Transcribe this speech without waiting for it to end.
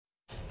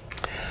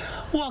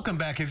Welcome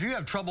back. If you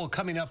have trouble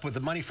coming up with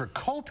the money for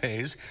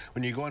copays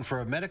when you go in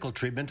for a medical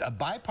treatment, a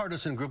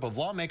bipartisan group of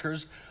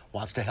lawmakers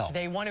wants to help.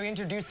 They want to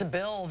introduce a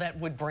bill that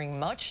would bring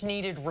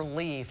much-needed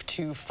relief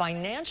to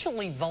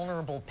financially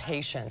vulnerable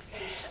patients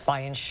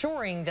by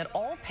ensuring that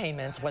all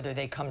payments, whether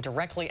they come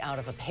directly out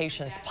of a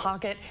patient's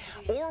pocket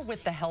or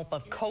with the help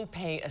of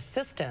copay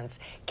assistance,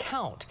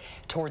 count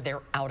toward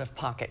their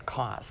out-of-pocket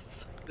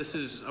costs. This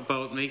is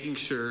about making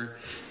sure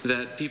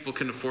that people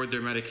can afford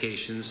their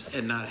medications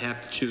and not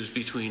have to choose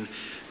between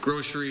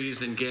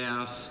groceries and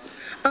gas.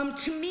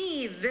 To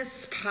me,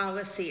 this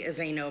policy is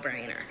a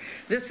no-brainer.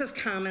 This is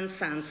common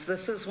sense.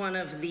 This is one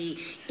of the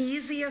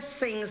easiest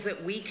things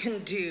that we can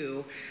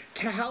do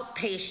to help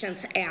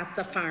patients at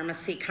the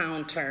pharmacy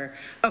counter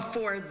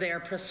afford their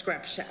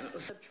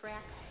prescriptions.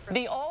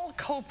 The All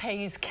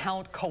Copays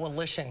Count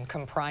Coalition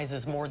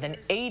comprises more than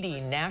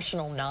 80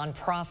 national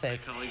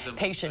nonprofits,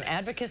 patient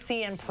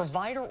advocacy, and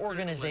provider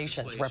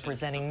organizations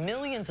representing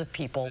millions of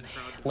people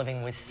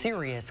living with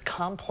serious,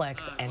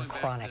 complex, and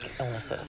chronic illnesses.